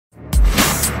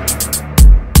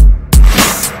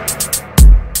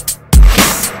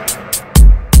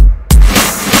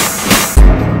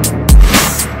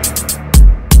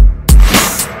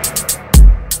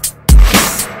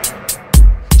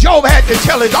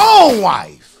tell his own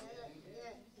wife,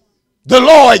 the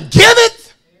Lord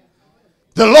giveth,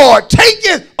 the Lord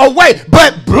taketh away,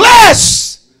 but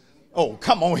bless. Oh,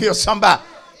 come on here, somebody.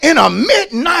 In a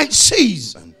midnight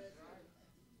season,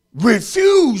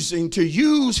 refusing to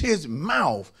use his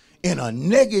mouth in a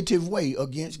negative way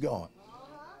against God.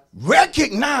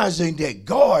 Recognizing that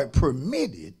God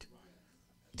permitted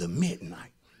the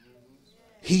midnight.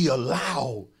 He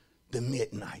allowed the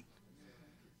midnight.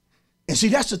 And see,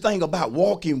 that's the thing about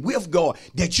walking with God,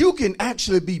 that you can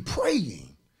actually be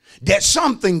praying that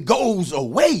something goes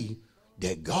away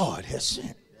that God has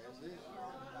sent.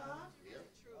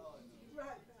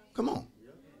 Come on.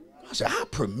 I said, I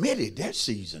permitted that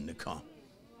season to come.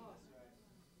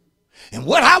 And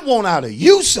what I want out of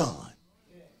you, son,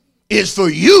 is for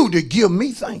you to give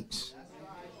me thanks.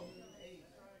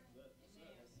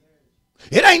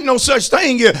 It ain't no such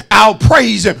thing as I'll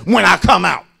praise him when I come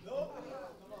out.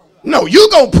 No, you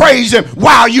gonna praise him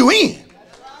while you in.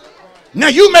 Now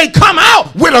you may come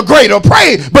out with a greater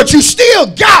praise, but you still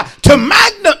got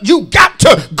to you got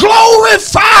to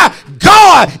glorify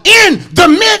God in the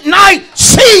midnight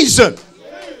season.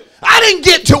 I didn't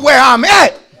get to where I'm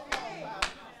at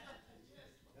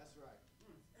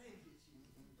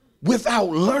without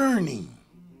learning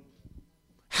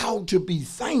how to be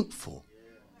thankful.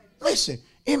 Listen,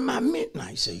 in my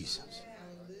midnight seasons.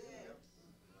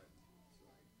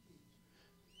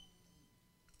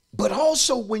 But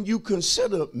also when you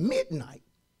consider midnight,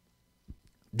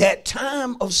 that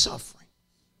time of suffering,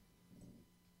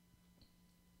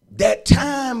 that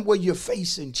time where you're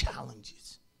facing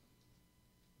challenges.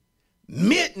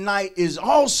 Midnight is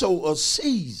also a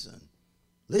season,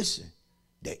 listen,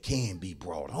 that can be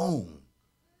brought on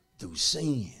through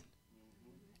sin,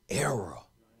 error,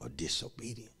 or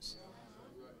disobedience.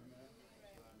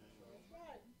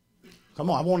 Come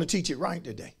on, I want to teach it right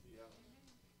today.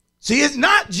 See, it's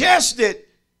not just that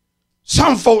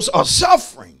some folks are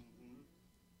suffering,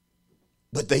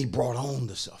 but they brought on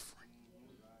the suffering.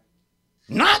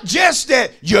 Not just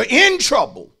that you're in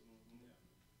trouble,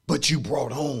 but you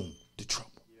brought on the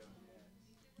trouble.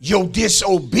 Your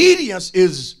disobedience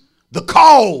is the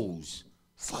cause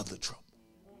for the trouble.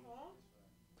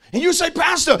 And you say,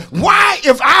 Pastor, why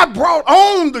if I brought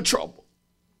on the trouble,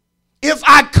 if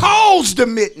I caused the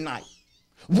midnight,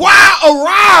 why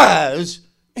arise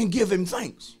and give him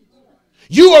thanks?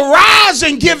 You arise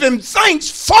and give him thanks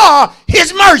for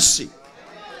his mercy.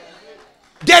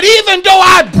 That even though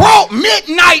I brought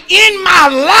midnight in my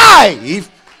life,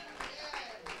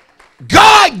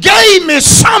 God gave me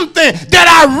something that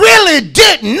I really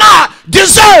did not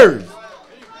deserve.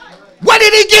 What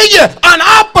did he give you? An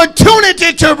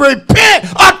opportunity to repent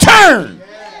or turn.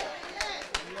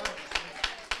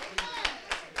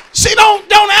 See,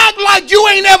 don't act like you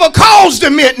ain't ever caused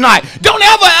the midnight. Don't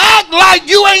ever act like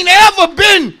you ain't ever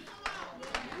been.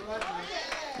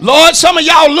 Lord, some of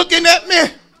y'all looking at me.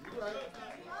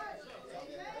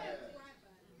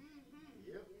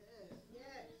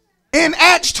 In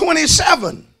Acts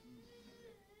 27,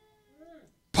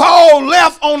 Paul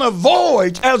left on a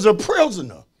voyage as a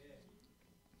prisoner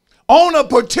on a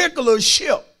particular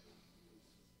ship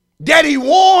that he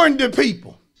warned the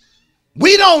people,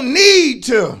 we don't need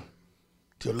to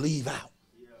leave out.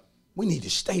 We need to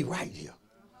stay right here.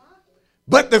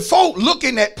 But the folk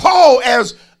looking at Paul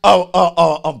as an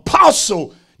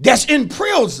apostle that's in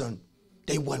prison,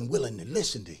 they weren't willing to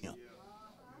listen to him.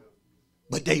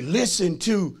 But they listened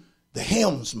to the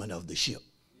helmsman of the ship.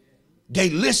 They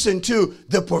listened to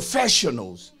the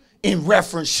professionals in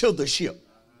reference to the ship.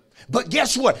 But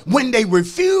guess what? When they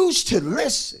refused to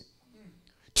listen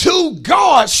to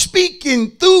God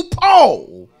speaking through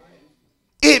Paul,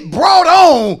 it brought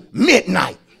on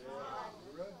midnight.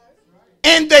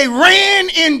 And they ran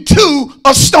into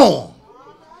a storm.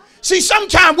 See,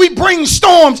 sometimes we bring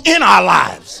storms in our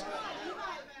lives.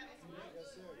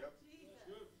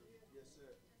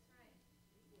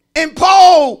 And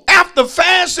Paul, after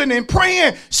fasting and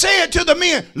praying, said to the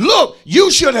men, look, you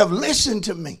should have listened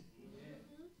to me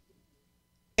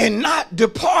and not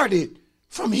departed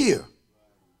from here.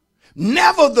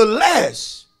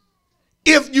 Nevertheless,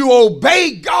 if you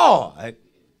obey God,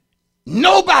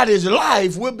 nobody's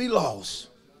life will be lost,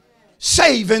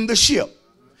 saving the ship.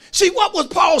 See, what was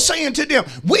Paul saying to them?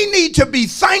 We need to be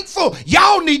thankful.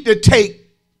 Y'all need to take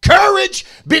courage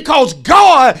because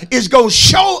God is going to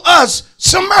show us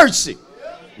some mercy.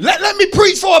 Let me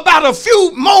preach for about a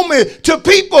few moments to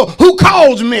people who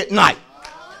caused midnight.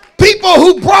 People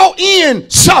who brought in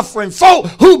suffering, folk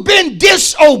who've been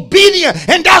disobedient,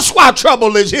 and that's why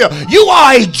trouble is here. You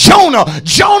are a Jonah.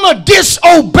 Jonah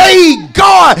disobeyed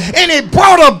God, and it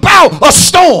brought about a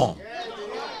storm.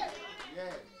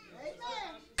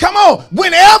 know,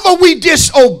 whenever we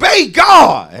disobey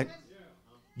God,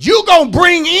 you're going to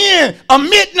bring in a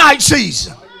midnight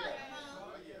season.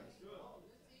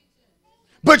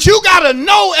 But you got to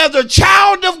know, as a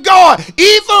child of God,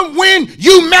 even when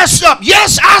you mess up,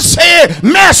 yes, I said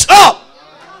mess up.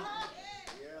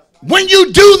 When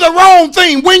you do the wrong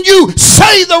thing, when you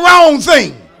say the wrong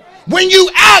thing, when you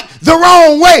act the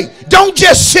wrong way, don't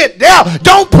just sit there.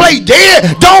 Don't play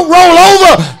dead. Don't roll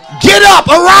over. Get up,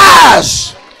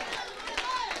 arise.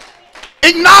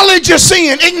 Acknowledge your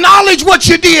sin. Acknowledge what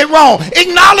you did wrong.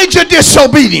 Acknowledge your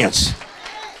disobedience.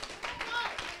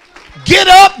 Get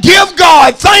up, give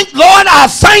God. Thank Lord, I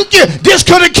thank you. This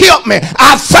could have killed me.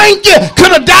 I thank you.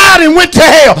 Could have died and went to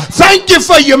hell. Thank you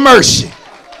for your mercy.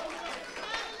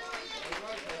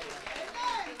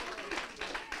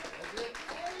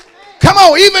 Come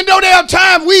on, even though there are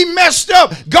times we messed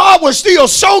up, God was still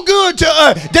so good to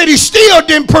us that he still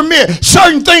didn't permit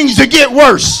certain things to get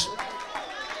worse.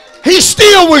 He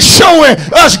still was showing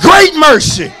us great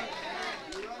mercy.